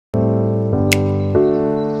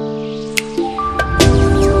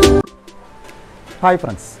Hi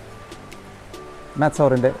friends, maths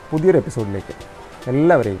അവറിൻ്റെ പുതിയൊരു എപ്പിസോഡിലേക്ക്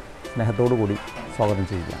എല്ലാവരെയും സ്നേഹത്തോടു കൂടി സ്വാഗതം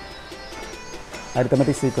ചെയ്യുകയാണ്.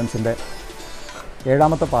 അരിത്തമെറ്റിക് സീക്വൻസിൻ്റെ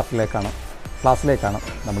 7ാമത്തെ ക്ലാസ്സിലേക്കാണ്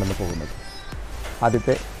നമ്മളിന്ന് പോകുന്നത്.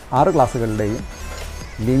 ആദ്യത്തെ 6 ക്ലാസ്സുകളുടെയും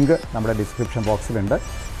ലിങ്ക് നമ്മുടെ ഡിസ്ക്രിപ്ഷൻ ബോക്സിലുണ്ട്.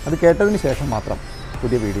 അത് കേട്ടതിന് ശേഷം മാത്രം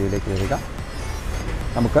പുതിയ വീഡിയോയിലേക്ക് വരിക.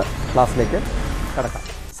 നമുക്ക് ക്ലാസ്സിലേക്ക് കടക്കാം.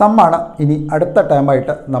 സമ്മാണ് ഇനി അടുത്ത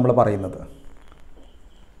ടേമായിട്ട് നമ്മൾ പറയുന്നത്.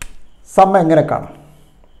 സം എങ്ങനെ കാണാം,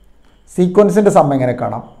 സീക്വൻസിൻ്റെ സം എങ്ങനെ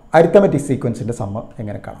കാണാം, അരിത്തമെറ്റിക് സീക്വൻസിൻ്റെ സം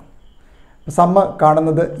എങ്ങനെ കാണാം. സം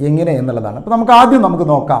കാണുന്നത് എങ്ങനെ എന്നുള്ളതാണ്. അപ്പോൾ നമുക്ക്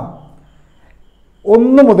നോക്കാം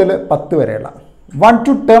 1 മുതൽ 10 വരെയുള്ള 1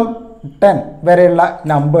 to 10 വരെയുള്ള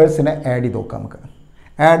നമ്പേഴ്സിനെ ആഡ് ചെയ്ത് നോക്കാം. നമുക്ക്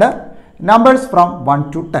ആഡ് നമ്പേഴ്സ് ഫ്രം 1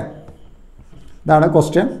 to 10. ഇതാണ്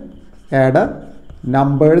question. Add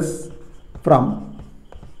numbers from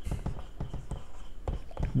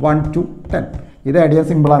 1 to 10. ഇത് ആഡ് ചെയ്യാൻ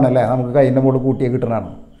സിമ്പിളാണല്ലേ, നമുക്ക് കയ്യിൻ്റെ മുകളിൽ കൂട്ടിയേ കിട്ടണതാണ്.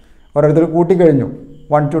 ഓരോരുത്തർ കൂട്ടിക്കഴിഞ്ഞു,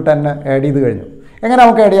 1 to 10 ആഡ് ചെയ്ത് കഴിഞ്ഞു. എങ്ങനെ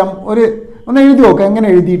നമുക്ക് ആഡ് ചെയ്യാം? ഒന്ന് എഴുതി നോക്കാം എങ്ങനെ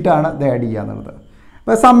എഴുതിയിട്ടാണ് ഇത് ആഡ് ചെയ്യുക എന്നുള്ളത്.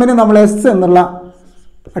 അപ്പോൾ സമ്മിന് നമ്മൾ എസ് എന്നുള്ള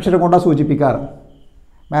അക്ഷരം കൊണ്ടാണ് സൂചിപ്പിക്കാറ്.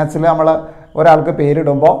 മാത്സിൽ നമ്മൾ ഒരാൾക്ക്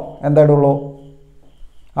പേരിടുമ്പോൾ എന്താ ഇടുള്ളൂ?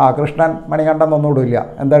 കൃഷ്ണൻ മണികണ്ഠൻ എന്നൊന്നും ഇടില്ല.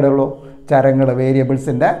 എന്താ ഇടുള്ളൂ? ചരങ്ങൾ,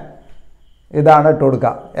 വേരിയബിൾസിൻ്റെ ഇതാണ് ഇട്ട്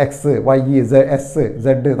കൊടുക്കുക. എക്സ്, വൈ, എസ്,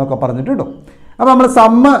 സെഡ് എന്നൊക്കെ പറഞ്ഞിട്ട് ഇടും. അപ്പോൾ നമ്മൾ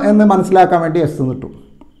സമ്മ് എന്ന് മനസ്സിലാക്കാൻ വേണ്ടി എസ് എന്ന് ഇട്ടു.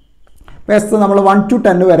 അപ്പോൾ എസ് നമ്മൾ 1 to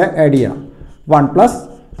 10 വരെ ആഡ് ചെയ്യണം. 1 +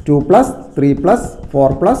 2 + 3 + 4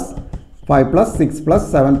 + 5 + 6 +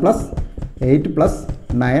 7 + 8 +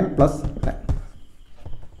 9 + 10.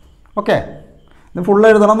 ഓക്കെ, ഇത് ഫുള്ള്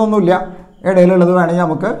എഴുതണമെന്നൊന്നുമില്ല. ഇടയിലുള്ളത് വേണമെങ്കിൽ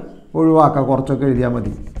നമുക്ക് ഒഴിവാക്കാം, കുറച്ചൊക്കെ എഴുതിയാൽ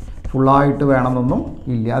മതി. ഫുള്ളായിട്ട് വേണമെന്നൊന്നും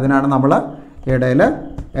ഇല്ല. അതിനാണ് നമ്മൾ ഇടയിൽ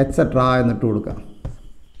എക്സെട്രാ എന്നിട്ട് കൊടുക്കുക.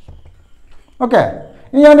 ഓക്കെ,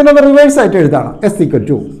 ഇനി ഞാൻ ഇതിനൊന്ന് റിവേഴ്സ് ആയിട്ട് എഴുതാണ്. S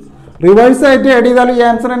 = റിവേഴ്സ് ആയിട്ട് ആഡ് ചെയ്താൽ ഈ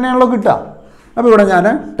ആൻസർ തന്നെയാണല്ലോ കിട്ടുക. അപ്പോൾ ഇവിടെ ഞാൻ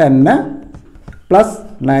 10 +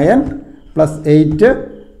 9 + 8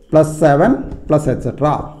 + 7 +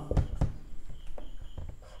 എക്സെട്രാ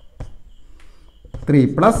 3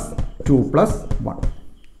 + 2 + 1.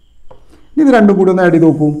 ഇത് രണ്ടും കൂടി ഒന്ന് ആഡ് ചെയ്ത്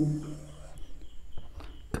നോക്കൂ.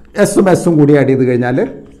 എസും എസും കൂടി ആഡ് ചെയ്ത് കഴിഞ്ഞാൽ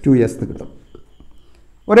 2s കിട്ടും.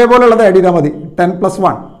 ഒരേപോലെയുള്ളത് ആഡ് ചെയ്താൽ മതി. 10 +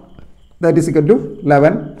 1 that is equal to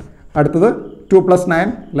 11. അടുത്തത് 2 + 9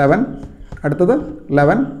 11. അടുത്തത്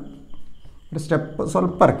 11. ഒരു സ്റ്റെപ്പ്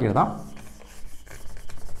സ്വല്പം ഇറക്കി എഴുതാം.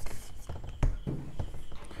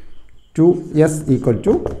 2s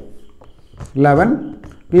 = 11.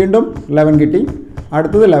 വീണ്ടും 11 കിട്ടി,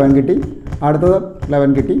 അടുത്തത് 11 കിട്ടി, അടുത്തത്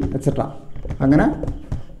 11 കിട്ടി, എക്സെട്രാ. അങ്ങനെ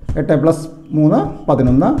 8 + 3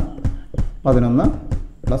 11 11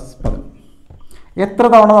 + 11. എത്ര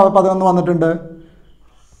തവണ 11 വന്നിട്ടുണ്ട്?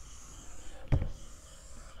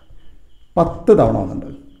 10 തവണ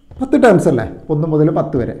വന്നിട്ടുണ്ട്. 10 ടേംസ് അല്ലേ, 1 മുതൽ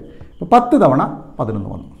 10 വരെ. അപ്പോൾ 10 തവണ 11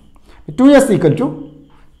 വന്നു. 2s =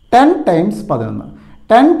 10 times 11.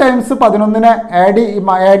 10 times 11 ആഡ്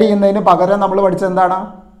ചെയ്യുന്നതിന് പകരം നമ്മൾ പഠിച്ചത് എന്താണ്?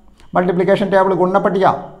 Multiplication table, ഗുണപട്ടിക.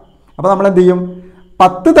 അപ്പോൾ നമ്മൾ എന്ത് ചെയ്യും?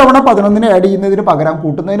 10 തവണ 11 ആഡ് ചെയ്യുന്നതിന് പകരം,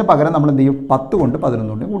 കൂട്ടുന്നതിന് പകരം നമ്മൾ എന്ത് ചെയ്യും? 10 കൊണ്ട് 11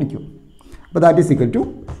 കൊണ്ട് ഗുണിക്കും. അപ്പോൾ that is equal to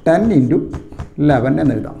 10 × 11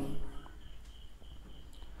 എന്ന് എഴുതാം.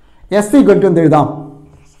 s = എന്ത് എഴുതാം?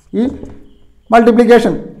 ഈ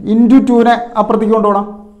മൾട്ടിപ്ലിക്കേഷൻ ഇൻറ്റു 2നെ അപ്പുറത്തേക്ക് കൊണ്ടുപോകണം.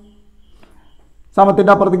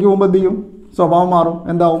 സമത്തിൻ്റെ അപ്പുറത്തേക്ക് പോകുമ്പോൾ എന്ത് ചെയ്യും? സ്വഭാവം മാറും.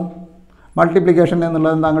 എന്താവും? മൾട്ടിപ്ലിക്കേഷൻ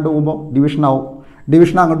എന്നുള്ളത് എന്താ അങ്ങോട്ട് പോകുമ്പോൾ ഡിവിഷൻ ആവും.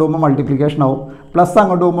 ഡിവിഷൻ അങ്ങോട്ട് പോകുമ്പോൾ മൾട്ടിപ്ലിക്കേഷൻ ആവും. പ്ലസ്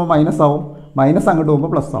അങ്ങോട്ട് പോകുമ്പോൾ മൈനസ് ആവും. മൈനസ് അങ്ങോട്ട്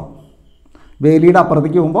പോകുമ്പോൾ പ്ലസ് ആവും. വേലിയുടെ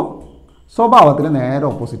അപ്പുറത്തേക്ക് പോകുമ്പോൾ സ്വഭാവത്തിൽ നേരെ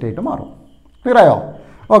ഓപ്പോസിറ്റായിട്ട് മാറും. ക്ലിയർ ആയോ?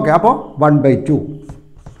 ഓക്കെ, അപ്പോൾ 1/2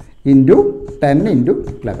 × 10 ×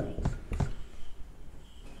 11.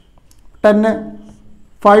 10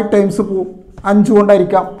 5 times പോവും. 5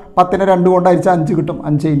 കൊണ്ടായിരിക്കാം. 10നെ 2 കൊണ്ടായിരിച്ചാൽ 5 കിട്ടും.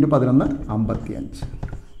 5 × 11 55.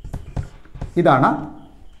 ഇതാണ്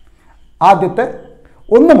ആദ്യത്തെ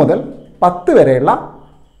 1 മുതൽ 10 വരെയുള്ള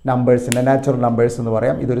നമ്പേഴ്സിൻ്റെ നാച്ചുറൽ നമ്പേഴ്സ് എന്ന്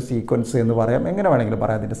പറയാം. ഇതൊരു സീക്വൻസ് എന്ന് പറയാം, എങ്ങനെ വേണമെങ്കിലും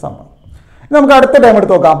പറയാം. അതിൻ്റെ സം നമുക്ക് അടുത്ത ടൈം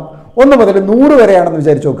എടുത്ത് നോക്കാം. 1 മുതൽ 100 വരെയാണെന്ന്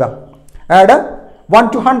വിചാരിച്ച് നോക്കാം. Add 1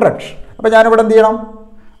 to 100. അപ്പോൾ ഞാനിവിടെ എന്ത് ചെയ്യണം?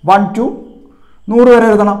 1 to 100 വരെ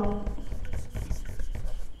എഴുതണം.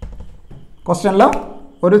 ക്വസ്റ്റ്യനിൽ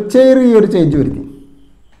ഒരു ചെറിയൊരു ചേഞ്ച് വരുത്തി.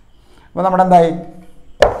 അപ്പോൾ നമ്മുടെ എന്തായി?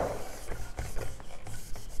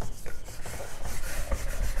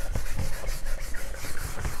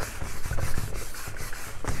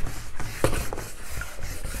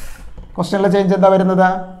 ക്വസ്റ്റ്യനിലെ ചേഞ്ച് എന്താ വരുന്നത്?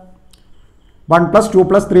 1 + 2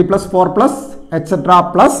 + 3 + 4 + എക്സെട്രാ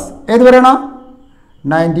പ്ലസ് ഏത് വരെയാണ്?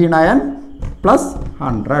 99 +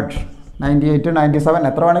 100 98 97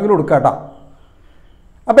 എത്ര വേണമെങ്കിലും കൊടുക്കുക കേട്ടോ.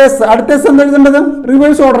 അപ്പോൾ അടുത്ത എസ് എന്ത് എഴുതേണ്ടത്?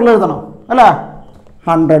 റിവേഴ്സ് ഓർഡറിൽ എഴുതണം അല്ലേ?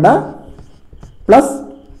 100 +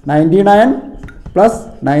 99 plus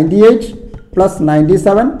 98 plus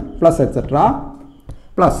 97 plus etc.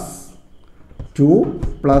 plus 2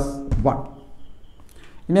 plus 1.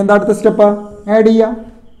 ഇനി എന്താ അടുത്ത സ്റ്റെപ്പ്? ആഡ് ചെയ്യാം.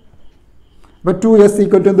 അപ്പോൾ 2s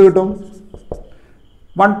ഈക്വൽ ടു എന്ത് കിട്ടും?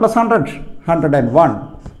 1 plus 100, 101,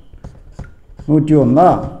 101,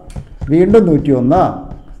 വീണ്ടും 101,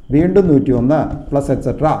 വീണ്ടും 101 പ്ലസ്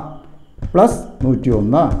എക്സെട്ര പ്ലസ്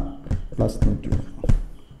 101 പ്ലസ് 101.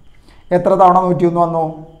 എത്ര തവണ 101 വന്നു?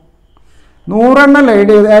 100 എണ്ണല്ലേ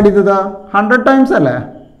ആഡ് ചെയ്തത്? 100 ടൈംസ് അല്ലേ?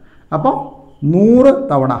 അപ്പോൾ 100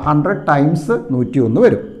 തവണ 100 ടൈംസ് 101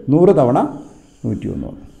 വരും. 100 തവണ 101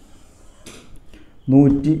 വന്നു.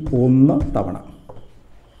 101 തവണ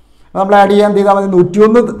നമ്മൾ ആഡ് ചെയ്യാൻ ചെയ്താൽ മതി.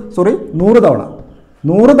 100 തവണ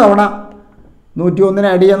 100 തവണ 101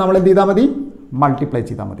 ആഡ് ചെയ്യാൻ നമ്മൾ എന്ത് ചെയ്താൽ മതി? മൾട്ടിപ്ലൈ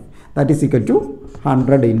ചെയ്താൽ മതി. That is equal to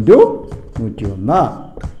 100 into 101.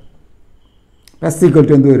 S equal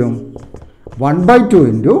to എന്ത് വരും? 1/2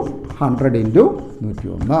 ഇൻറ്റു 100 ഇൻറ്റു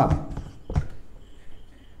 101.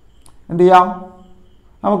 എന്ത് ചെയ്യാം?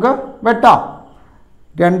 നമുക്ക് വെട്ടാം.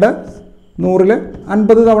 2 100ൽ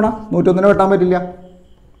 50 തവണ 101 വെട്ടാൻ പറ്റില്ല.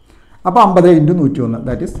 അപ്പോൾ 50 ഇൻറ്റു 101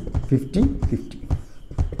 ദാറ്റ് ഈസ് 50/50.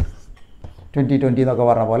 20/20 എന്നൊക്കെ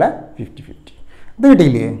പറഞ്ഞ പോലെ 50/50. ഇത്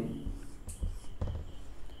കിട്ടിയില്ലേ?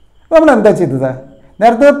 നമ്മൾ എന്താ ചെയ്തത്?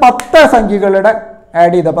 നേരത്തെ 10 സംഖ്യകളുടെ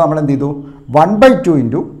ആഡ് ചെയ്തപ്പോൾ നമ്മൾ എന്ത് ചെയ്തു? 1/2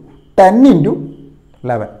 ഇൻറ്റു 10 ഇൻറ്റു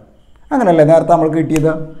 11. അങ്ങനെയല്ലേ നേരത്തെ നമ്മൾക്ക്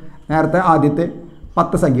കിട്ടിയത്? നേരത്തെ ആദ്യത്തെ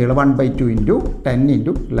 10 സംഖ്യകൾ 1/2 ഇൻറ്റു 10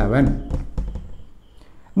 ഇൻറ്റു 11.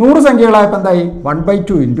 100 സംഖ്യകളായപ്പോൾ എന്തായി?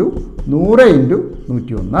 1/2 ഇൻറ്റു 100 ഇൻറ്റു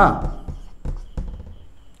 101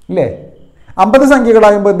 ഇല്ലേ? 50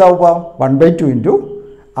 സംഖ്യകളാകുമ്പോൾ എന്താവുക? 1/2 ഇൻറ്റു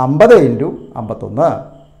 50 ഇൻറ്റു 51.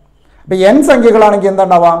 അപ്പോൾ n സംഖ്യകളാണെങ്കിൽ എന്താ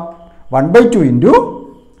ഉണ്ടാവുക? 1/2 ഇൻറ്റു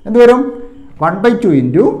എന്ത് വരും? 1/2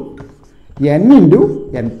 into n into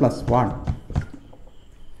n plus 1.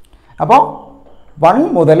 അപ്പോൾ 1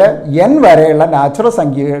 മുതൽ n വരെയുള്ള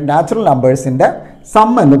നാച്ചുറൽ നമ്പേഴ്സിൻ്റെ സം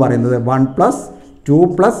എന്ന് പറയുന്നത് 1 plus 2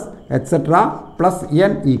 plus etcetera plus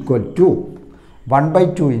n equal to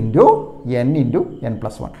 1/2 into n into n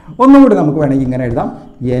plus 1. ഒന്നുകൂടി നമുക്ക് വേണമെങ്കിൽ ഇങ്ങനെ എഴുതാം.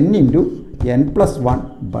 n ഇൻറ്റു n പ്ലസ്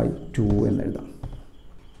 1/2 എന്ന് എഴുതാം.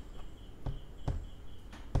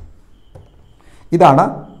 ഇതാണ്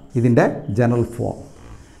ഇതിൻ്റെ ജനറൽ ഫോം.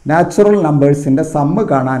 നാച്ചുറൽ നമ്പേഴ്സിൻ്റെ സമ്മ്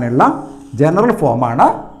കാണാനുള്ള ജനറൽ ഫോമാണ്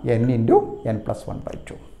n into n plus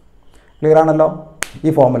 1/2. Clear ആണല്ലോ? ഈ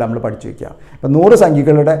ഫോമുല നമ്മൾ പഠിച്ചു വയ്ക്കുക. ഇപ്പോൾ 100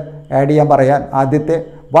 സംഖ്യകളുടെ ആഡ് ചെയ്യാൻ പറയാൻ ആദ്യത്തെ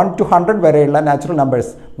 1 to 100 വരെയുള്ള നാച്ചുറൽ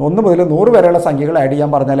നമ്പേഴ്സ് 1 മുതൽ 100 വരെയുള്ള സംഖ്യകൾ ആഡ് ചെയ്യാൻ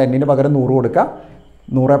പറഞ്ഞാൽ n പകരം 100 കൊടുക്കുക.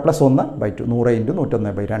 100 പ്ലസ് 1/2 100 ഇൻറ്റു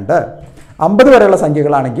 101/2. 50 വരെയുള്ള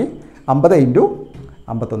സംഖ്യകളാണെങ്കിൽ 50 ഇൻറ്റു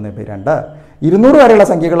 51/2. 200 വരെയുള്ള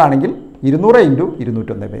സംഖ്യകളാണെങ്കിൽ 200 ഇൻറ്റു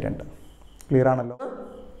 201/2. ക്ലിയർ ആണല്ലോ?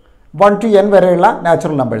 1 to n വരെയുള്ള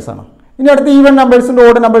നാച്ചുറൽ നമ്പേഴ്സാണ്. ഇനി അടുത്ത് ഈവൻ നമ്പേഴ്സിൻ്റെ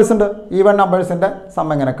ഓഡ് നമ്പേഴ്സ് ഉണ്ട്. ഈവൻ നമ്പേഴ്സിൻ്റെ സം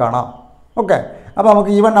എങ്ങനെ കാണാം? ഓക്കെ, അപ്പോൾ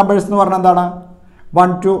നമുക്ക് ഈവൻ നമ്പേഴ്സ് എന്ന് പറഞ്ഞാൽ എന്താണ്?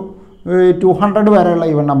 1 to 200 വരെയുള്ള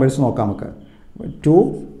ഈവൻ നമ്പേഴ്സ് നോക്കാം. നമുക്ക് 2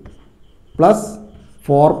 പ്ലസ്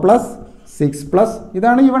 4 പ്ലസ് 6 പ്ലസ്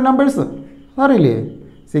ഇതാണ് ഈവൻ നമ്പേഴ്സ്. അറിയില്ലേ?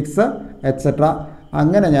 6 എക്സെട്ര.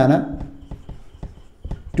 അങ്ങനെ ഞാൻ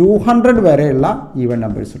 200 വരെയുള്ള ഈവൻ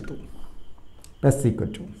നമ്പേഴ്സ് എടുത്തു. Plus equal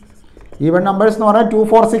to even numbers എന്ന് പറഞ്ഞാൽ 2,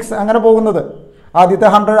 4, 6 അങ്ങനെ പോകുന്നത്. ആദ്യത്തെ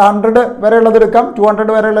 100 വരെയുള്ളത് എടുക്കാം,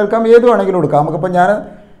 200 വരെയുള്ളത് എടുക്കാം, ഏത് വേണമെങ്കിലും എടുക്കാം. നമുക്കിപ്പോൾ ഞാൻ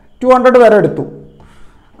 200 വരെ എടുത്തു.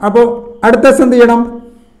 അപ്പോൾ അടുത്ത എസ് എന്ത് ചെയ്യണം?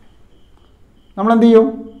 നമ്മളെന്ത് ചെയ്യും?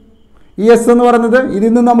 ഈ എസ് എന്ന് പറയുന്നത് ഇതിൽ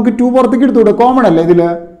നിന്ന് നമുക്ക് 2 പുറത്തേക്ക് എടുത്തുകൂടെ? കോമൺ അല്ലേ ഇതിൽ?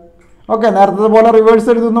 ഓക്കെ, നേരത്തെ പോലെ റിവേഴ്സ്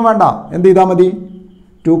എടുത്തൊന്നും വേണ്ട. എന്ത് ചെയ്താൽ മതി?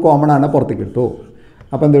 2 കോമൺ ആണ്, പുറത്തേക്ക് എടുത്തു.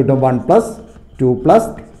 അപ്പോൾ എന്ത് കിട്ടും? 1 plus 2 plus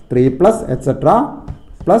 3 plus etcetera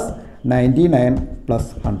plus 99 plus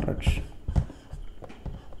 100.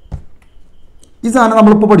 ഈ സാധനം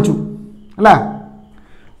നമ്മളിപ്പോൾ പഠിച്ചു അല്ലേ?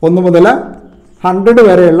 1 മുതൽ 100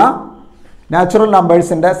 വരെയുള്ള നാച്ചുറൽ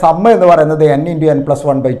നമ്പേഴ്സിൻ്റെ സമ്മ എന്ന് പറയുന്നത് n ഇൻറ്റു n പ്ലസ്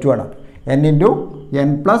 1/2 ആണ്. n into n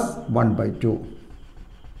plus 1/2.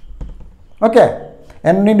 Okay,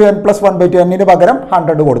 n into n plus 1/2. എന്നിന് പകരം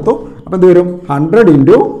 100 കൊടുത്തു. അപ്പോൾ എന്ത് വരും? 100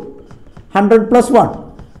 ഇൻറ്റു 100 പ്ലസ്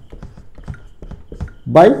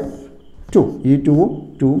 1/2. ഈ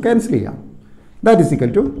 2 ക്യാൻസൽ ചെയ്യാം. That is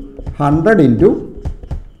equal to 100 into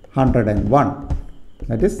 101.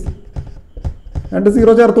 That is 2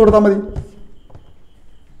 0 ചേർത്ത് കൊടുത്താൽ മതി.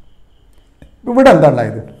 ഇവിടെ എന്താ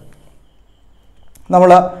ഉണ്ടായത്? നമ്മൾ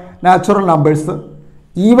നാച്ചുറൽ നമ്പേഴ്സ്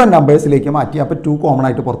ഈവൻ നമ്പേഴ്സിലേക്ക് മാറ്റി. അപ്പോൾ 2 കോമൺ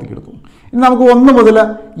ആയിട്ട് പുറത്തേക്ക് എടുത്തു. ഇനി നമുക്ക് 1 മുതൽ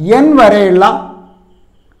n വരെയുള്ള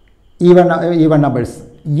ഈവൻ നമ്പേഴ്സ്.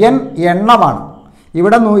 n എണ്ണമാണ്.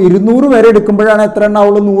 ഇവിടെ 200 വരെ എടുക്കുമ്പോഴാണ് എത്ര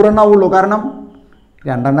എണ്ണാവുള്ളൂ? 100 എണ്ണാവുള്ളൂ. കാരണം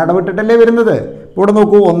 2 ഇടവിട്ടിട്ടല്ലേ വരുന്നത്. ഇവിടെ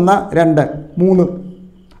നോക്കൂ, 1, 2, 3.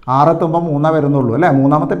 6 എത്തുമ്പോൾ 3 വരുന്നുള്ളൂ അല്ലേ,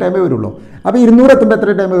 മൂന്നാമത്തെ ടൈമേ വരുള്ളൂ. അപ്പോൾ 200 എത്തുമ്പോൾ എത്ര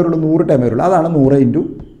ടൈമേ വരുള്ളൂ? 100 ടൈമേ വരുള്ളൂ. അതാണ് 100 ×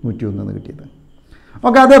 101 എന്ന് കിട്ടിയത്.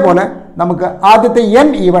 ഓക്കെ, അതേപോലെ നമുക്ക് ആദ്യത്തെ n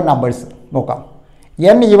ഈവൻ നമ്പേഴ്സ് നോക്കാം.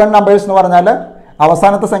 n ഈവൻ നമ്പേഴ്സ് എന്ന് പറഞ്ഞാൽ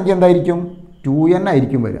അവസാനത്തെ സംഖ്യ എന്തായിരിക്കും? 2n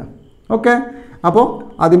ആയിരിക്കും വരിക. ഓക്കെ, അപ്പോൾ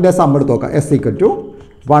അതിൻ്റെ സം എടുത്ത് നോക്കാം. s = 2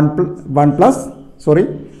 +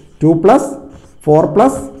 4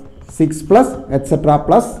 + 6 + etc.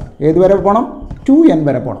 പ്ലസ് ഏത് വരെ പോകണം? 2n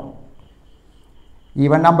വരെ പോകണം.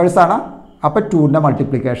 ഈവൻ നമ്പേഴ്സ് ആണ്, അപ്പോൾ 2ൻ്റെ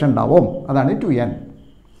മൾട്ടിപ്ലിക്കേഷൻ ഉണ്ടാവും. അതാണ് 2n.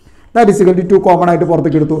 That is equal to 2 common ആയിട്ട്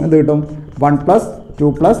പുറത്തേക്ക് എടുത്തു. എന്ത് കിട്ടും? 1 + 2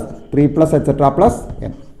 + 3 + etc. +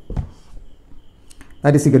 n.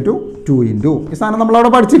 That is equal to 2 × ഈ സാധനം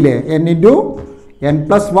നമ്മളവിടെ പഠിച്ചില്ലേ? n × n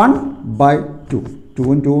 + 1/2. 2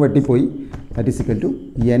 2 വെട്ടിപ്പോയി. That is equal to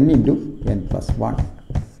n × n + 1.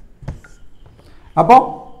 അപ്പോൾ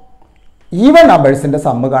ഈവൻ നമ്പേഴ്സിൻ്റെ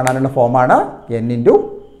സമ്മ് കാണാനുള്ള ഫോമാണ് n ×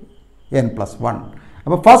 n + 1.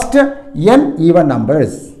 അപ്പോൾ first n even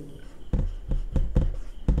numbers.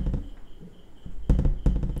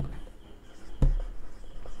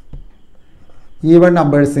 Even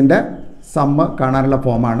നമ്പേഴ്സിൻ്റെ sum കാണാനുള്ള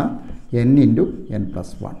ഫോമാണ് n × n +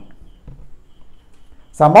 1.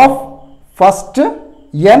 Some of first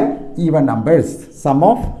n even numbers. Some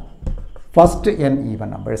of first n even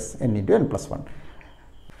numbers n × n + 1.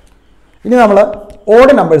 ഇനി നമ്മൾ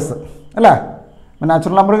odd numbers അല്ലേ?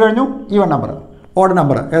 Natural number കഴിഞ്ഞു, ഈവൻ നമ്പർ. ഓഡ്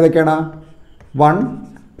നമ്പർ ഏതൊക്കെയാണ്? 1,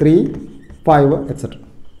 3, 5 etc.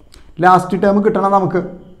 Last term കിട്ടണം നമുക്ക്.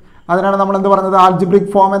 അതിനാണ് നമ്മൾ എന്ത് പറയുന്നത്? ആൽജിബ്രിക്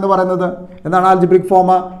ഫോം എന്ന് പറയുന്നത്. എന്താണ് ആൽജിബ്രിക് ഫോം?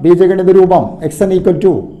 ബീജഗണിത രൂപം. xn =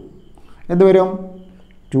 എന്ത് വരും?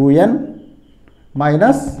 2n -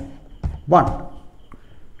 1.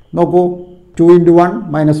 നോക്കൂ, 2 ×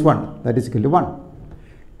 1 - 1 ദാറ്റ് ഈസ് ഇക്വൽ ടു 1.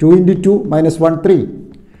 2 × 2 - 1 3.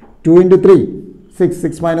 2 × 3 6.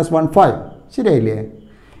 6 - 1 5. ശരിയായില്ലേ?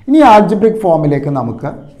 ഇനി ആൽജിബ്രിക് ഫോമിലേക്ക് നമുക്ക്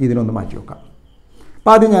ഇതിനൊന്ന് മാറ്റി വെക്കാം.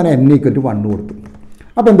 അപ്പോൾ ആദ്യം ഞാൻ n = 1 കൊടുത്തു.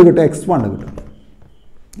 അപ്പോൾ എന്ത് കിട്ടും? x1 കിട്ടും.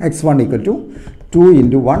 x1 = 2 ×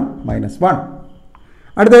 1 - 1.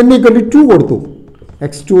 അടുത്ത n = 2 കൊടുത്തു.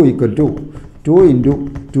 x2 = 2 ×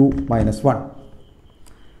 2 - 1.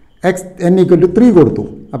 n = 3 കൊടുത്തു.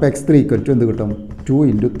 അപ്പോൾ x3 = എന്ത് കിട്ടും? 2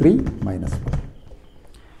 × 3 - 1.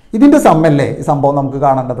 ഇതിൻ്റെ സമ്മല്ലേ ഈ സംഭവം നമുക്ക്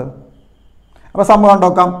കാണേണ്ടത്. അപ്പോൾ സമ്മ്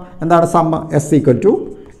കണ്ടോക്കാം. എന്താണ് sum? s =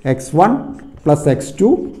 x1 + x2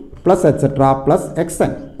 + etc. +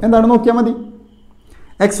 xn. എന്താണ് നോക്കിയാൽ മതി.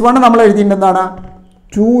 x1 നമ്മൾ എഴുതിയിട്ട് എന്താണ്?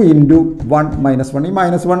 2 × 1 - 1. ഈ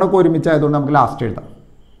 -1 ഒക്കെ ഒരുമിച്ചായതുകൊണ്ട് നമുക്ക് ലാസ്റ്റ് എഴുതാം.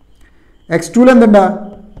 x2 എന്തുണ്ട്?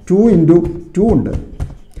 2 × 2 ഉണ്ട്.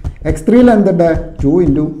 x3 എന്തുണ്ട്? 2 ×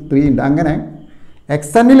 3 ഉണ്ട്. അങ്ങനെ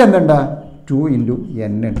xn എന്തുണ്ട്? 2 ×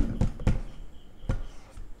 n ഉണ്ട്.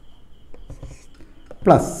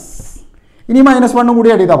 പ്ലസ് ഇനി -1 കൂടി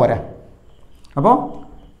ആഡ് ചെയ്താൽ പോരാ. അപ്പോൾ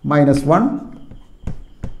 -1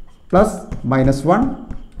 + -1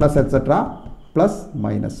 + etc. +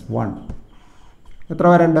 -1. എത്ര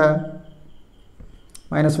വരണ്ട്?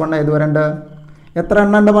 -1 ഏത് വരണ്ട്? എത്ര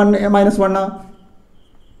എണ്ണം ഉണ്ട് -1?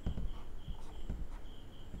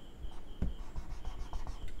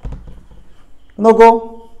 നോക്കൂ,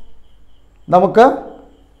 നമുക്ക്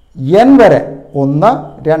n വരെ 1,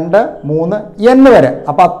 2, 3 n വരെ.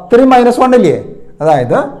 അപ്പോൾ അത്രയും -1 ഇല്ലേ?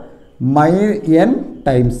 അതായത് n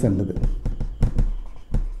ടൈംസ് ഉണ്ട്.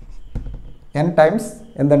 n ടൈംസ്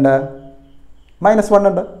എന്തുണ്ട്? -1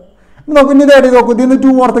 ഉണ്ട്. നോക്കൂ, ഇനി ഇത് എഴുതി നോക്കൂ. ഇതിൽ നിന്ന്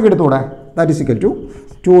 2 പുറത്തേക്ക് എടുത്തൂടെ? That is equal to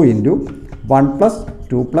 2 × 1 +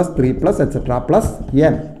 2 + 3 + etc. +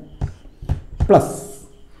 n plus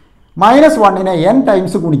 -1നെ n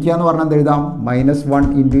times ഗുണിക്കുക എന്ന് പറഞ്ഞാൽ എന്ത് എഴുതാം? -1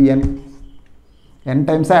 × n. n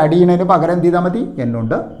ടൈംസ് ആഡ് ചെയ്യുന്നതിന് പകരം എന്ത് ചെയ്താൽ മതി? n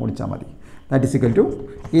കൊണ്ട് ഗുണിച്ചാൽ മതി. ദാറ്റ് ഈസ് ഇക്വൽ ടു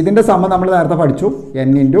ഇതിൻ്റെ സമ്മ നമ്മൾ നേരത്തെ പഠിച്ചു. n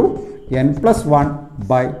 × n +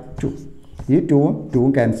 1/2. ഈ 2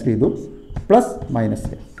 ക്യാൻസൽ ചെയ്തു. Plus -n.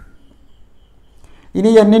 ഇനി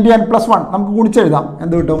n × n + 1 നമുക്ക് ഗുണിച്ചെഴുതാം.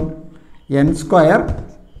 എന്ത് കിട്ടും? n² +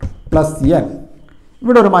 n.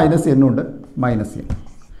 ഇവിടെ ഒരു -n ഉണ്ട്. -n.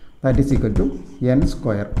 That is equal to n²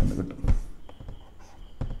 എന്ന് കിട്ടും.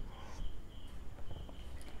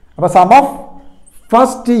 അപ്പോൾ some of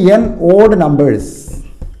first n odd numbers.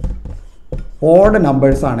 Odd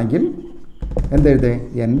numbers ആണെങ്കിൽ എന്തെഴുതേ?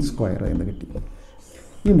 n² എന്ന് കിട്ടി.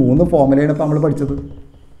 ഈ 3 ഫോമുലയാണ് ഇപ്പോൾ നമ്മൾ പഠിച്ചത്.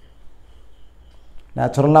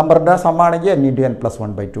 നാച്ചുറൽ നമ്പറിൻ്റെ സമ്മാണെങ്കിൽ n × n +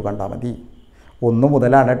 1/2 കണ്ടാൽ മതി. 1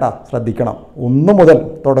 മുതലാണ് കേട്ടോ, ശ്രദ്ധിക്കണം. 1 മുതൽ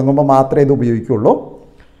തുടങ്ങുമ്പോൾ മാത്രമേ ഇത് ഉപയോഗിക്കുകയുള്ളൂ.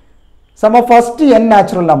 Some of first n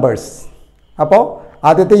natural numbers. അപ്പോൾ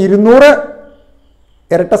ആദ്യത്തെ 200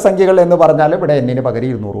 ഇരട്ട സംഖ്യകൾ എന്ന് പറഞ്ഞാൽ ഇവിടെ n-ന് പകരം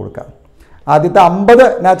 200 കൊടുക്കാം. ആദ്യത്തെ 50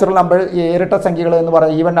 നാച്ചുറൽ നമ്പർ ഇരട്ട സംഖ്യകൾ എന്ന്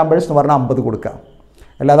പറഞ്ഞാൽ ഈവൻ നമ്പേഴ്സ് എന്ന് പറഞ്ഞാൽ 50 കൊടുക്കുക.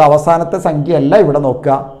 അല്ലാതെ അവസാനത്തെ സംഖ്യയല്ല ഇവിടെ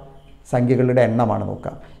നോക്കുക, സംഖ്യകളുടെ എണ്ണമാണ്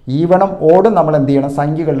നോക്കുക. ഈവണും ഓടും നമ്മൾ എന്ത് ചെയ്യണം?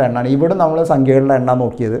 സംഖ്യകളുടെ എണ്ണമാണ്. ഇവിടെ നമ്മൾ സംഖ്യകളുടെ എണ്ണം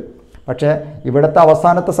നോക്കിയത്. പക്ഷേ ഇവിടുത്തെ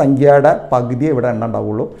അവസാനത്തെ സംഖ്യയുടെ പകുതി ഇവിടെ എണ്ണ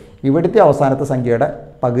ഉണ്ടാവുള്ളൂ. ഇവിടുത്തെ അവസാനത്തെ സംഖ്യയുടെ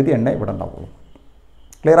പകുതി എണ്ണ ഇവിടെ ഉണ്ടാവുള്ളൂ.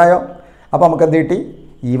 ക്ലിയർ ആയോ? അപ്പോൾ നമുക്ക് എന്ത് കിട്ടി?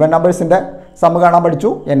 ഈവൻ നമ്പേഴ്സിൻ്റെ സമ്മ് കാണാൻ പഠിച്ചു,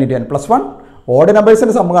 n × n+1. ഓഡ്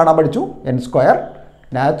നമ്പേഴ്സിൻ്റെ സമ്മ് കാണാൻ പഠിച്ചു, n².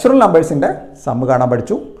 നാച്ചുറൽ നമ്പേഴ്സിൻ്റെ സമ്മ് കാണാൻ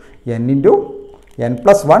പഠിച്ചു, n ×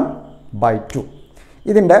 n+1/2.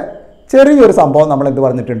 ഇതിൻ്റെ ചെറിയൊരു സംഭവം നമ്മൾ എന്ത്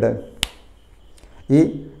പറഞ്ഞിട്ടുണ്ട്? ഈ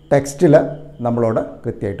ടെക്സ്റ്റിൽ നമ്മളോട്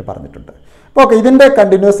കൃത്യമായിട്ട് പറഞ്ഞിട്ടുണ്ട്. അപ്പോൾ ഓക്കെ, ഇതിൻ്റെ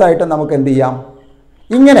കണ്ടിന്യൂസ് ആയിട്ട് നമുക്ക് എന്ത് ചെയ്യാം?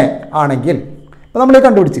 ഇങ്ങനെ ആണെങ്കിൽ ഇപ്പോൾ നമ്മൾ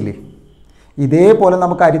കണ്ടുപിടിച്ചില്ലേ, ഇതേപോലെ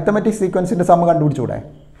നമുക്ക് അരിത്തമെറ്റിക് സീക്വൻസിൻ്റെ സമ്മ് കണ്ടുപിടിച്ചൂടെ?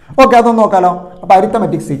 ഓക്കെ, അതൊന്ന് നോക്കാമല്ലോ. അപ്പോൾ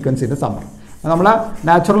അരിത്തമെറ്റിക് സീക്വൻസിൻ്റെ സമ്മ് നമ്മൾ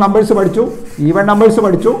നാച്ചുറൽ നമ്പേഴ്സ് പഠിച്ചു, ഈവൻ നമ്പേഴ്സ്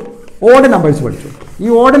പഠിച്ചു, ഓഡ് നമ്പേഴ്സ് പഠിച്ചു. ഈ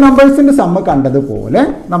ഓഡ് നമ്പേഴ്സിൻ്റെ സമ്മ് കണ്ടതുപോലെ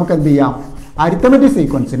നമുക്ക് എന്ത് ചെയ്യാം? അരിത്തമെറ്റിക്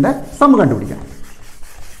സീക്വൻസിൻ്റെ സമ്മ് കണ്ടുപിടിക്കാം.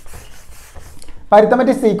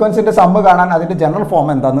 അരിത്തമെറ്റിക് സീക്വൻസിൻ്റെ സമ്മ് കാണാൻ അതിൻ്റെ ജനറൽ ഫോം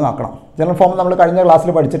എന്താണെന്ന് നോക്കണം. ജനറൽ ഫോം നമ്മൾ കഴിഞ്ഞ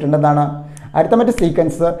ക്ലാസ്സിൽ പഠിച്ചിട്ടുണ്ട്. എന്താണ് അരിത്തമെറ്റിക്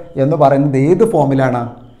സീക്വൻസ് എന്ന് പറയുന്നത്? ഏത് ഫോമിലാണ്?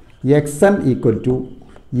 xn =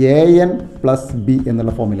 an + b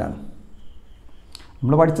എന്നുള്ള ഫോമിലാണ്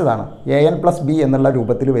നമ്മൾ പഠിച്ചതാണ്. an + b എന്നുള്ള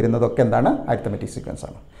രൂപത്തിൽ വരുന്നതൊക്കെ എന്താണ്? അരിത്തമെറ്റിക് സീക്വൻസ്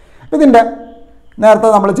ആണ്. അപ്പോൾ ഇതിൻ്റെ നേരത്തെ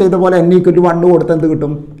നമ്മൾ ചെയ്ത പോലെ n = 1 കൊടുത്ത് എന്ത്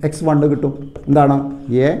കിട്ടും? x1 കിട്ടും. എന്താണ്?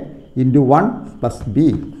 a × 1 + b,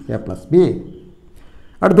 a + b.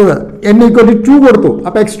 അടുത്തത് n = 2 കൊടുത്തു.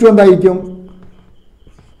 അപ്പോൾ x2 എന്തായിരിക്കും?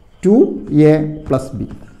 2a + b.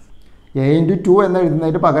 a × 2 എന്ന്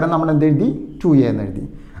എഴുതുന്നതിന് പകരം നമ്മൾ എന്ത് എഴുതി? 2a എന്ന് എഴുതി.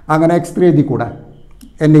 അങ്ങനെ x3 എഴുതി കൂടെ.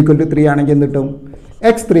 n = 3 ആണെങ്കിൽ എന്ത് കിട്ടും?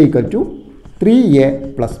 x3 = 3a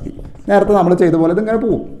 + b. നേരത്തെ നമ്മൾ ചെയ്ത പോലെ ഇതിങ്ങനെ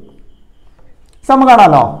പോവും. സമ്മ്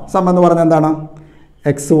കാണാമല്ലോ. സമ്മ് എന്ന് പറഞ്ഞാൽ എന്താണ്?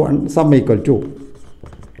 x1 sum =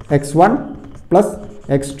 x1 +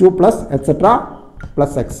 x2 + etc.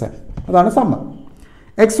 + xn. അതാണ് സമ്മ്.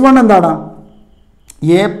 x1 എന്താണ്?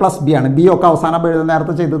 a + b ആണ്. b ഒക്കെ അവസാനം എഴുതുന്ന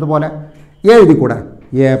നേരത്തെ ചെയ്തതുപോലെ a എഴുതി കൂടെ.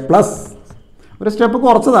 a പ്ലസ് ഒരു സ്റ്റെപ്പ്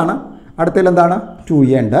കുറച്ചതാണ്. അടുത്തതിൽ എന്താണ്?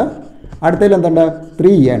 2a ഉണ്ട്. അടുത്തതിൽ എന്തുണ്ട്?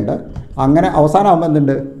 3a ഉണ്ട്. അങ്ങനെ അവസാനമാകുമ്പോൾ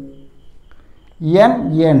എന്തുണ്ട്? n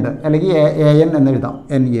a ഉണ്ട്. അല്ലെങ്കിൽ an എന്ന് എഴുതാം,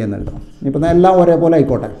 n a എന്ന് എഴുതാം. ഇപ്പം എല്ലാം ഒരേപോലെ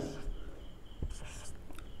ആയിക്കോട്ടെ.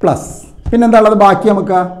 പ്ലസ് പിന്നെന്താ ഉള്ളത്? ബാക്കി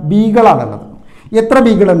നമുക്ക് ബികളാണുള്ളത്. എത്ര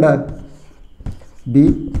ബികളുണ്ട്? b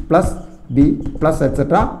 + b + etc.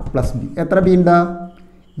 + b. എത്ര ബി ഉണ്ട്?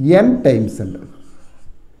 n ടൈംസ് ഉണ്ട്.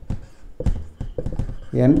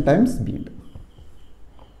 n ടൈംസ് ബി ഉണ്ട്.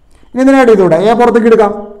 ഇനി ഇതിനെ ആഡ് ചെയ്തുകൂടെ? എ പുറത്തേക്ക്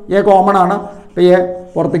എടുക്കാം. എ കോമൺ ആണ്. അപ്പോൾ എ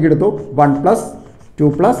പുറത്തേക്ക് എടുത്തു. 1 + 2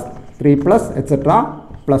 + 3 + etc.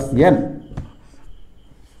 + n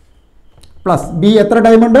പ്ലസ് ബി എത്ര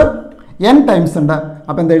ടൈം ഉണ്ട്? n ടൈംസ് ഉണ്ട്.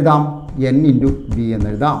 അപ്പോൾ എന്ത് എഴുതാം? n × b എന്ന്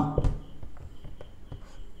എഴുതാം.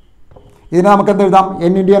 ഇതിനെ നമുക്ക് എന്ത് എഴുതാം?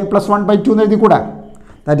 n × n+1/2 എന്ന് എഴുതി കൂടെ.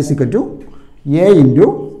 That is equal to a × n ×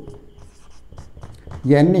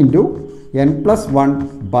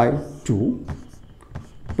 n+1/2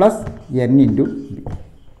 + n × b.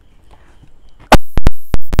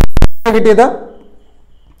 കിട്ടിയത്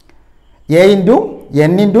a ×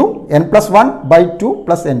 n × n+1/2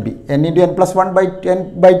 + nb. n ×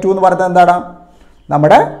 n+1/2 എന്ന് പറയുന്നത് എന്താണ്?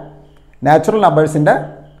 നമ്മുടെ നാച്ചുറൽ നമ്പേഴ്സിൻ്റെ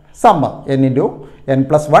സമ്മ് n ×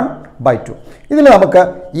 n+1/2. ഇതിൽ നമുക്ക്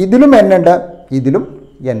ഇതിലും n ഉണ്ട്, ഇതിലും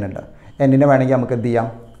n ഉണ്ട്. n-നെ വേണമെങ്കിൽ നമുക്ക് എന്ത് ചെയ്യാം?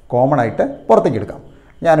 കോമൺ ആയിട്ട് പുറത്തേക്ക് എടുക്കാം.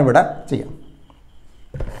 ഞാനിവിടെ ചെയ്യാം.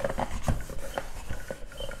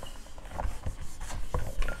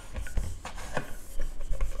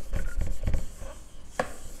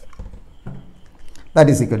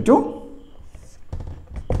 That is equal to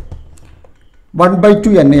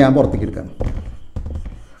 1/2 n ഞാൻ പുറത്തേക്ക് എടുക്കാം.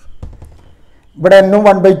 ഇവിടെ n-ഉം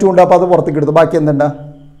 1/2 ഉണ്ട്. അപ്പോൾ അത് പുറത്തേക്ക് എടുത്തു. ബാക്കി എന്തുണ്ട്?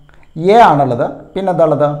 a ആണുള്ളത്. പിന്നെ എന്താ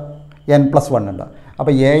ഉള്ളത്? n+1 ഉണ്ട്.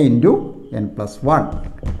 അപ്പോൾ a × n+1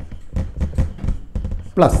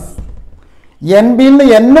 പ്ലസ് n-ബിയിൽ നിന്ന്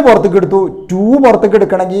n പുറത്തേക്ക് എടുത്തു. 2 പുറത്തേക്ക്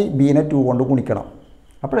എടുക്കണമെങ്കിൽ b-നെ 2 കൊണ്ട് ഗുണിക്കണം.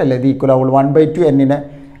 അപ്പോഴല്ലേ ഇത് ഈക്വൽ ആവുള്ളൂ. 1/2 n-നെ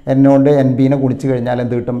n കൊണ്ട് n-ബിനെ ഗുണിച്ച് കഴിഞ്ഞാൽ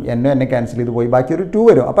എന്ത് കിട്ടും? n ക്യാൻസൽ ചെയ്ത് പോയി ബാക്കി ഒരു 2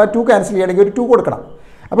 വരും. അപ്പോൾ ആ 2 ക്യാൻസൽ ചെയ്യണമെങ്കിൽ ഒരു 2 കൊടുക്കണം.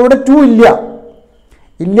 അപ്പോൾ ഇവിടെ 2 ഇല്ല.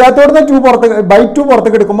 ഇല്ലാത്തവിടുന്ന് 2 2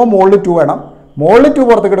 പുറത്തേക്ക് എടുക്കുമ്പോൾ മുകളിൽ 2 വേണം. മുകളിൽ 2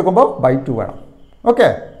 പുറത്തേക്ക് എടുക്കുമ്പോൾ 2 വേണം. ഓക്കെ,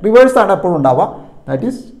 റിവേഴ്സാണ് എപ്പോഴും ഉണ്ടാവുക. ദാറ്റ്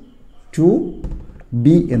ഈസ് 2b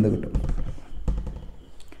എന്ന് കിട്ടും.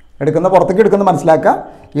 പുറത്തേക്ക് എടുക്കുന്ന മനസ്സിലാക്കുക.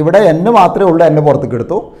 ഇവിടെ n മാത്രമേ ഉള്ളൂ. n പുറത്തേക്ക്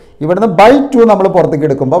എടുത്തു. ഇവിടുന്ന് 2 നമ്മൾ പുറത്തേക്ക്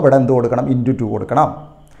എടുക്കുമ്പോൾ ഇവിടെ എന്ത് കൊടുക്കണം? × 2 കൊടുക്കണം.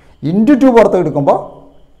 × 2 പുറത്തേക്ക് എടുക്കുമ്പോൾ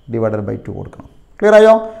 /2 കൊടുക്കണം. ക്ലിയർ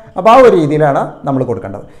ആയോ? അപ്പോൾ ആ ഒരു രീതിയിലാണ് നമ്മൾ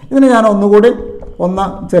കൊടുക്കേണ്ടത്. ഇതിന് ഞാൻ ഒന്നുകൂടി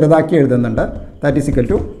ചെറുതാക്കി എഴുതുന്നുണ്ട്. That is equal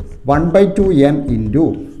to 1/2 n ×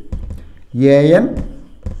 an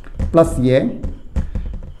 + a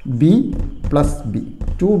b + b.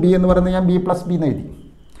 2b എന്ന് പറയുന്നത് ഞാൻ b + b എന്ന് എഴുതി.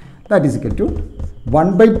 That is equal to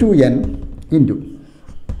 1/2 n ×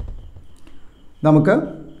 നമുക്ക്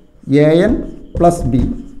an plus B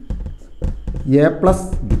A plus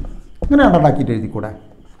B ഇങ്ങനെ ഉണ്ടാക്കിയിട്ട് എഴുതിക്കൂടെ?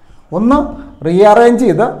 ഒന്ന് റീഅറേഞ്ച്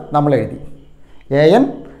ചെയ്ത് നമ്മൾ എഴുതി an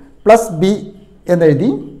plus B എന്നെഴുതി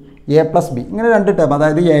A plus B ഇങ്ങനെ രണ്ട് ടേം,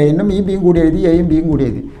 അതായത് എനും ഈ ബിയും കൂടി എഴുതി എയും ബിയും കൂടി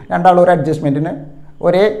എഴുതി. രണ്ടാളും ഒരു അഡ്ജസ്റ്റ്മെൻറ്റിന്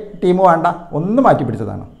ഒരേ ടീം വേണ്ട, ഒന്ന് മാറ്റി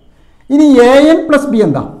പിടിച്ചതാണ്. ഇനി an പ്ലസ് ബി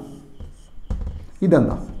എന്താ?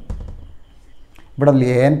 ഇതെന്താ? ഇവിടെ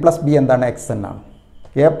an പ്ലസ് ബി എന്താണ്? xn ആണ്.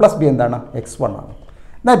 എ പ്ലസ് ബി എന്താണ്? x1 ആണ്.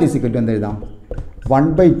 ദാറ്റ് ഈസ് ഈക്വൽ ടു എന്ത് എഴുതാം?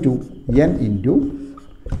 1/2 n into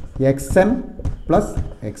xn plus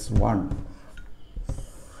x1.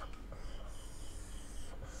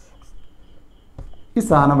 ഈ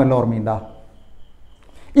സാധനം വല്ല ഓർമ്മയുണ്ടാ?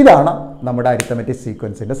 ഇതാണ് നമ്മുടെ അരിത്തമെറ്റിക്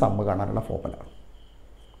സീക്വൻസിൻ്റെ സമ്മ് കാണാനുള്ള ഫോർമുല.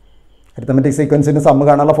 അരിത്തമെറ്റിക് സീക്വൻസിൻ്റെ സമ്മ്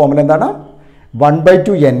കാണാനുള്ള ഫോർമുല എന്താണ്?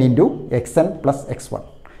 1/2 n into xn plus x1.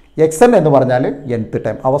 xn എന്ന് പറഞ്ഞാൽ nth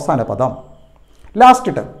ടൈം, അവസാന പദം,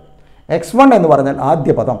 ലാസ്റ്റ് ടൈം. x1 എന്ന് പറഞ്ഞാൽ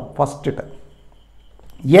ആദ്യ പദം, ഫസ്റ്റ് ടൈം.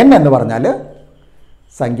 n എന്ന് പറഞ്ഞാൽ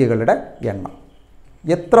സംഖ്യകളുടെ എണ്ണം.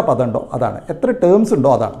 എത്ര പദം ഉണ്ടോ അതാണ്, എത്ര ടേംസ് ഉണ്ടോ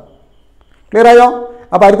അതാണ്. ക്ലിയർ ആയോ?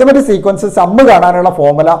 അപ്പോൾ അരിത്തമെറ്റിക് സീക്വൻസ് സമ്മ് കാണാനുള്ള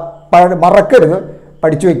ഫോർമുല മറക്കരുത്,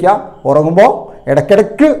 പഠിച്ചു വയ്ക്കുക. ഉറങ്ങുമ്പോൾ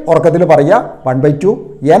ഇടയ്ക്കിടയ്ക്ക് ഉറക്കത്തിൽ പറയുക 1/2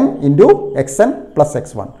 n into xn plus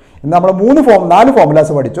x1. ഇന്ന് നമ്മൾ 4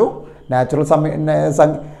 ഫോർമുലാസ് പഠിച്ചു.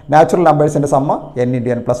 Natural നമ്പേഴ്സിൻ്റെ sum n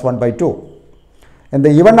into n plus 1/2. എന്ത്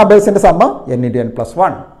even നമ്പേഴ്സിൻ്റെ sum n into n plus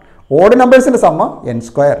 1. Odd നമ്പേഴ്സിൻ്റെ sum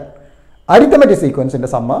n². Arithmetic സീക്വൻസിൻ്റെ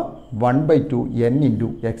sum 1/2 n into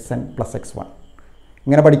xn plus x1.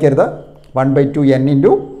 ഇങ്ങനെ പഠിക്കരുത്. 1/2 n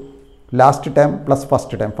into last time plus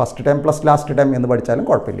first time, first time plus last time എന്ന് പഠിച്ചാലും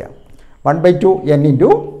കുഴപ്പമില്ല. 1/2 n into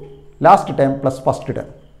last time plus first time,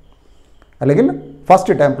 അല്ലെങ്കിൽ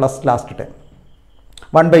first time plus last time.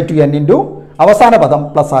 1/2 n into അവസാന പദം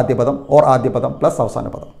plus ആദ്യ പദം, or ആദ്യ പദം പ്ലസ് അവസാന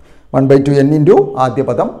പദം. 1/2 n ഇൻറ്റു ആദ്യ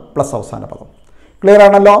പദം പ്ലസ് അവസാന പദം. ക്ലിയർ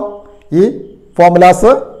ആണല്ലോ? ഈ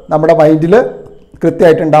ഫോർമുലാസ് നമ്മുടെ മൈൻഡിൽ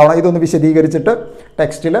കൃത്യമായിട്ടുണ്ടാവണം. ഇതൊന്ന് വിശദീകരിച്ചിട്ട്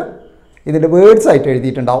ടെക്സ്റ്റിൽ ഇതിൻ്റെ വേർഡ്സ് ആയിട്ട്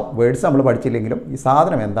എഴുതിയിട്ടുണ്ടാവും. വേർഡ്സ് നമ്മൾ പഠിച്ചില്ലെങ്കിലും ഈ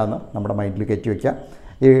സാധനം എന്താണെന്ന് നമ്മുടെ മൈൻഡിൽ കയറ്റി വയ്ക്കുക.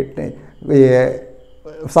 ഈ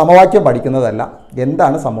സമവാക്യം പഠിക്കുന്നതല്ല,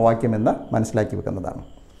 എന്താണ് സമവാക്യം എന്ന് മനസ്സിലാക്കി വെക്കുന്നതാണ്.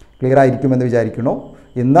 ക്ലിയർ ആയിരിക്കുമെന്ന് വിചാരിക്കുന്നു.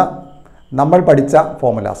 ഇന്ന് നമ്മൾ പഠിച്ച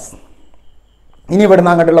ഫോർമുലാസ്. ഇനി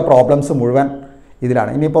ഇവിടുന്ന് അങ്ങോട്ടുള്ള പ്രോബ്ലംസ് മുഴുവൻ ഇതിലാണ്.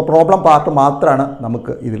 ഇനിയിപ്പോൾ പ്രോബ്ലം പാർട്ട് മാത്രമാണ്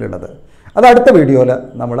നമുക്ക് ഇതിലുള്ളത്. അത് അടുത്ത വീഡിയോയിൽ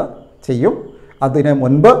നമ്മൾ ചെയ്യും. അതിന്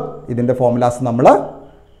മുൻപ് ഇതിൻ്റെ ഫോർമുലാസ് നമ്മൾ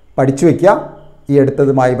പഠിച്ചു വയ്ക്കുക. ഈ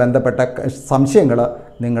എടുത്തതുമായി ബന്ധപ്പെട്ട സംശയങ്ങൾ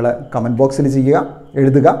നിങ്ങൾ കമൻറ്റ് ബോക്സിൽ ചെയ്യുക,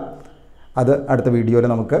 എഴുതുക. അത് അടുത്ത വീഡിയോയിൽ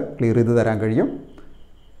നമുക്ക് ക്ലിയർ ചെയ്ത് തരാൻ കഴിയും.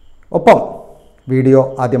 ഒപ്പം വീഡിയോ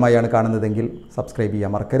ആദ്യമായാണ് കാണുന്നതെങ്കിൽ സബ്സ്ക്രൈബ്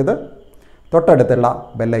ചെയ്യാൻ മറക്കരുത്. തൊട്ടടുത്തുള്ള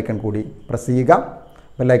ബെല്ലൈക്കൺ കൂടി പ്രസ് ചെയ്യുക.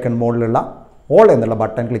 ബെല്ലൈക്കൺ മുകളിലുള്ള ഓൾ എന്നുള്ള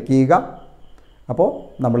ബട്ടൺ ക്ലിക്ക് ചെയ്യുക. അപ്പോൾ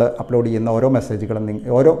നമ്മൾ അപ്ലോഡ് ചെയ്യുന്ന ഓരോ മെസ്സേജുകളും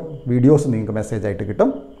ഓരോ വീഡിയോസും നിങ്ങൾക്ക് മെസ്സേജായിട്ട് കിട്ടും.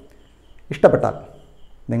 ഇഷ്ടപ്പെട്ടാൽ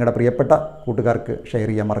നിങ്ങളുടെ പ്രിയപ്പെട്ട കൂട്ടുകാർക്ക് ഷെയർ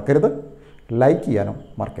ചെയ്യാൻ മറക്കരുത്, ലൈക്ക് ചെയ്യാനും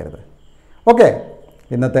മറക്കരുത്. ഓക്കെ,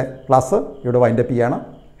 ഇന്നത്തെ ക്ലാസ് ഇവിടെ വൈൻഡപ്പ് ചെയ്യാണ്.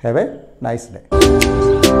 Have A nice day.